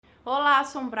Olá,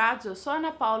 assombrados! Eu sou a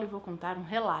Ana Paula e vou contar um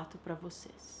relato para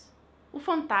vocês. O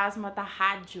fantasma da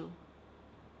rádio.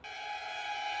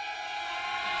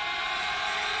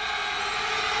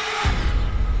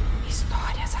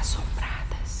 Histórias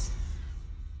assombradas.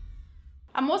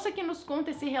 A moça que nos conta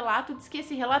esse relato diz que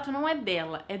esse relato não é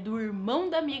dela, é do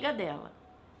irmão da amiga dela.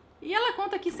 E ela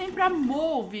conta que sempre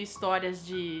amou ouvir histórias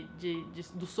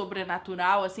do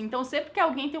sobrenatural, assim. Então sempre que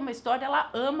alguém tem uma história,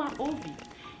 ela ama ouvir.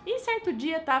 E certo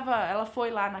dia ela foi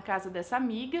lá na casa dessa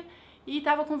amiga e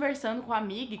estava conversando com a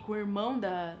amiga e com o irmão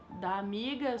da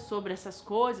amiga sobre essas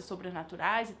coisas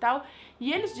sobrenaturais e tal.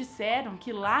 E eles disseram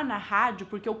que lá na rádio,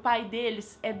 porque o pai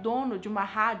deles é dono de uma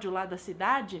rádio lá da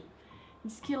cidade,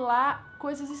 diz que lá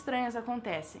coisas estranhas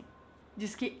acontecem.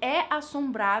 Diz que é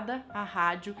assombrada a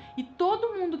rádio e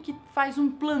todo mundo que faz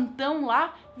um plantão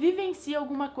lá vivencia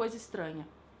alguma coisa estranha.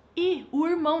 E o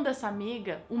irmão dessa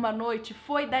amiga, uma noite,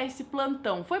 foi dar esse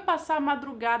plantão, foi passar a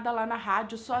madrugada lá na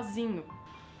rádio sozinho.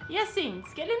 E assim,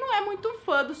 diz que ele não é muito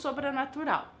fã do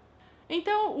sobrenatural.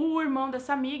 Então, o irmão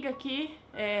dessa amiga aqui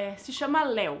se chama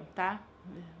Léo, tá?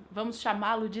 Vamos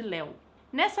chamá-lo de Léo.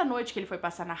 Nessa noite que ele foi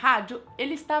passar na rádio,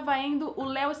 o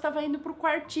Léo estava indo pro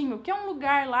quartinho, que é um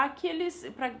lugar lá que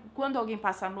quando alguém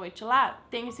passa a noite lá,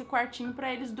 tem esse quartinho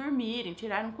para eles dormirem,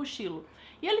 tirarem um cochilo.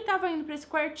 E ele estava indo para esse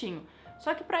quartinho.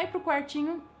 Só que para ir pro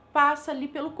quartinho, passa ali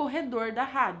pelo corredor da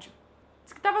rádio.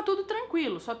 Diz que estava tudo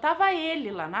tranquilo, só estava ele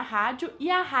lá na rádio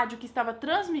e a rádio que estava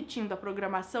transmitindo a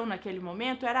programação naquele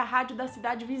momento era a rádio da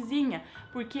cidade vizinha,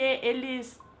 porque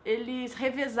eles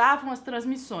revezavam as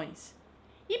transmissões.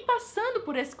 E passando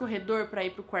por esse corredor para ir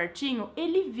pro quartinho,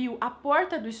 ele viu a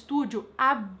porta do estúdio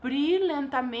abrir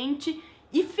lentamente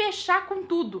e fechar com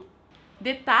tudo.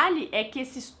 Detalhe é que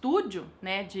esse estúdio,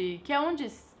 né, que é onde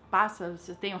passa,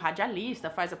 você tem o radialista,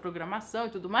 faz a programação e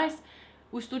tudo mais,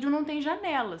 o estúdio não tem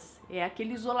janelas, é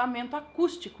aquele isolamento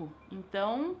acústico.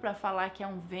 Então, para falar que é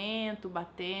um vento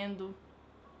batendo.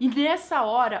 E nessa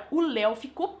hora, o Léo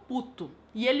ficou puto.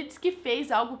 E ele disse que fez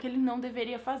algo que ele não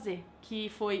deveria fazer, que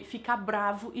foi ficar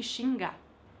bravo e xingar.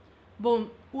 Bom,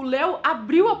 o Léo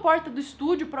abriu a porta do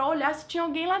estúdio para olhar se tinha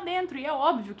alguém lá dentro, e é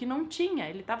óbvio que não tinha,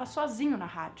 ele estava sozinho na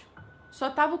rádio. Só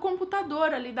tava o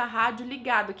computador ali da rádio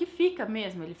ligado, que fica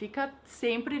mesmo, ele fica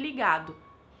sempre ligado.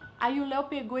 Aí o Léo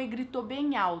pegou e gritou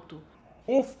bem alto: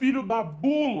 "Ô filho da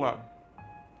bula,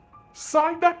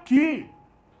 sai daqui!"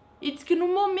 E diz que no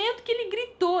momento que ele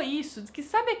gritou isso, diz que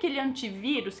sabe aquele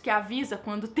antivírus que avisa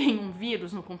quando tem um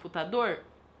vírus no computador?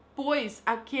 Pois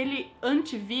aquele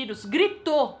antivírus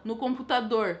gritou no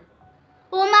computador: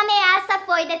 "Uma ameaça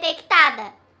foi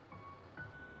detectada."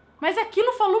 Mas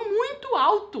aquilo falou muito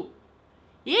alto.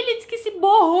 Ele disse que se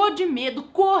borrou de medo,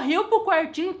 correu pro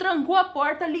quartinho, trancou a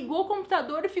porta, ligou o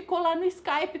computador e ficou lá no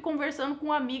Skype conversando com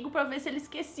um amigo para ver se ele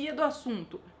esquecia do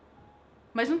assunto.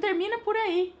 Mas não termina por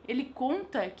aí. Ele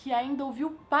conta que ainda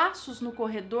ouviu passos no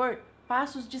corredor,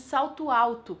 passos de salto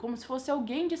alto, como se fosse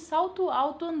alguém de salto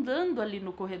alto andando ali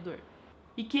no corredor.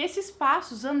 E que esses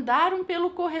passos andaram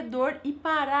pelo corredor e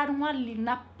pararam ali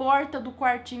na porta do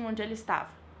quartinho onde ele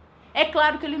estava. É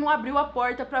claro que ele não abriu a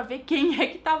porta para ver quem é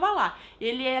que estava lá.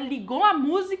 Ele ligou a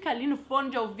música ali no fone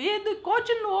de ouvido e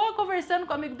continuou conversando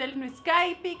com o amigo dele no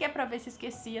Skype, que é para ver se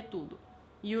esquecia tudo.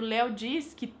 E o Léo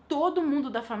diz que todo mundo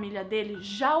da família dele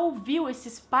já ouviu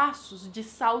esses passos de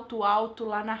salto alto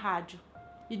lá na rádio.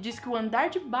 E diz que o andar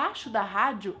de baixo da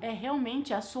rádio é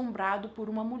realmente assombrado por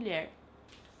uma mulher.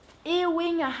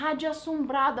 A rádio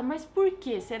assombrada, mas por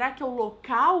quê? Será que é o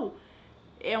local?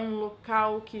 É um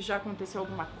local que já aconteceu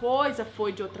alguma coisa,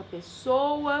 foi de outra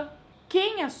pessoa?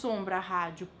 Quem assombra a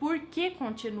rádio? Por que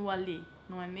continua ali?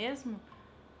 Não é mesmo?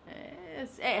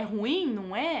 É ruim,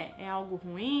 não é? É algo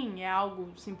ruim? É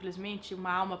algo simplesmente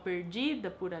uma alma perdida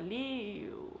por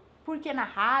ali? Por que na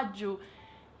rádio?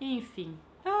 Enfim,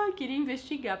 queria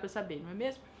investigar para saber, não é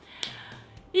mesmo?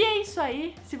 E é isso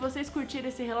aí. Se vocês curtiram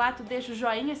esse relato, deixa o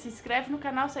joinha, se inscreve no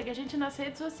canal, segue a gente nas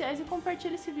redes sociais e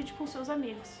compartilha esse vídeo com seus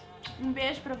amigos. Um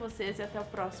beijo pra vocês e até o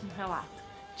próximo relato.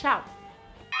 Tchau!